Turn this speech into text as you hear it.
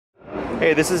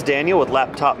Hey, this is Daniel with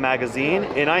Laptop Magazine,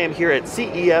 and I am here at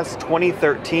CES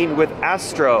 2013 with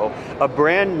Astro, a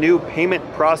brand new payment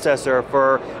processor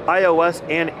for iOS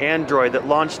and Android that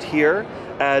launched here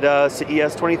at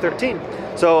CES 2013.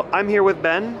 So I'm here with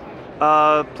Ben.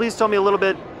 Please tell me a little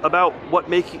bit about what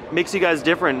makes you guys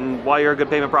different and why you're a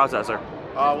good payment processor.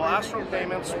 Well, Astro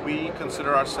Payments, we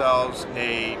consider ourselves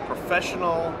a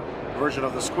professional version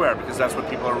of the Square because that's what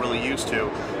people are really used to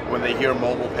when they hear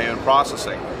mobile payment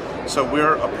processing. So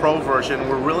we're a pro version.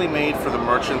 We're really made for the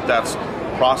merchant that's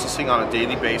processing on a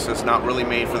daily basis, not really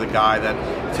made for the guy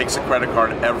that takes a credit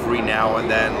card every now and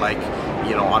then, like,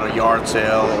 you know, on a yard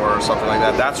sale or something like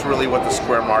that. That's really what the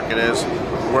Square market is.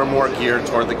 We're more geared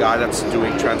toward the guy that's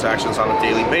doing transactions on a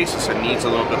daily basis and needs a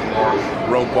little bit more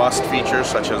robust features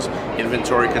such as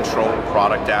inventory control,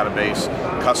 product database,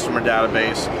 customer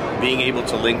database, being able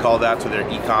to link all that to their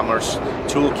e-commerce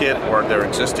toolkit or their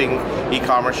existing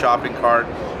e-commerce shopping cart.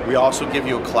 We also give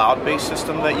you a cloud-based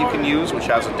system that you can use, which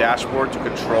has a dashboard to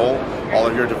control all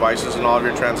of your devices and all of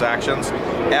your transactions,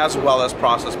 as well as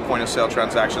process point-of-sale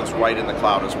transactions right in the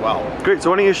cloud as well. Great,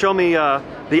 so why don't you show me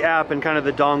the app and kind of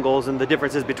the dongles and the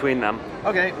differences between them.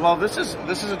 Okay, well this is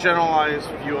a generalized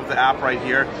view of the app right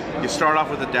here. You start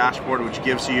off with a dashboard which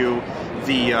gives you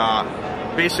the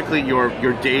basically your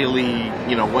daily,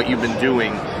 you know, what you've been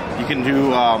doing. You can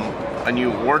do a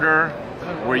new order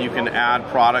where you can add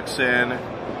products in,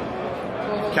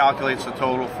 calculates the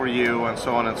total for you, and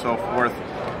so on and so forth.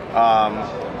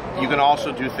 You can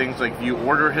also do things like view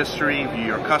order history, view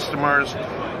your customers,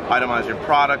 itemize your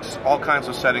products, all kinds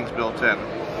of settings built in.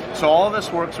 So all of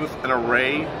this works with an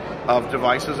array of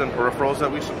devices and peripherals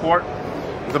that we support.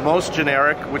 The most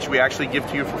generic, which we actually give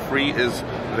to you for free, is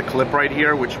the clip right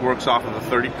here, which works off of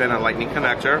the 30-pin Lightning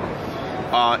connector.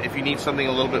 If you need something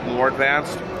a little bit more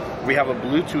advanced, we have a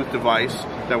Bluetooth device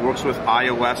that works with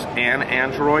iOS and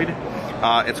Android.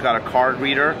 It's got a card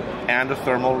reader and a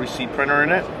thermal receipt printer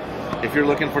in it. If you're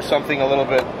looking for something a little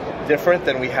bit different,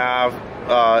 then we have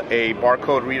a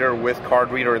barcode reader with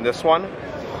card reader in this one.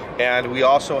 And we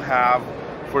also have,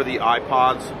 for the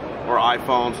iPods or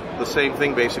iPhones, the same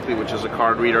thing basically, which is a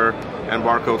card reader and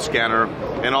barcode scanner.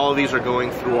 And all of these are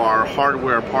going through our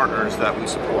hardware partners that we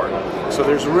support. So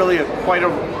there's really quite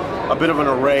a bit of an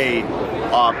array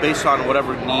based on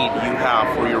whatever need you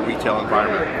have for your retail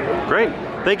environment. Great.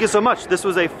 Thank you so much. This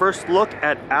was a first look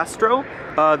at Astro,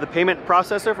 the payment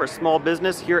processor for small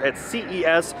business here at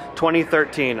CES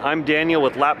 2013. I'm Daniel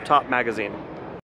with Laptop Magazine.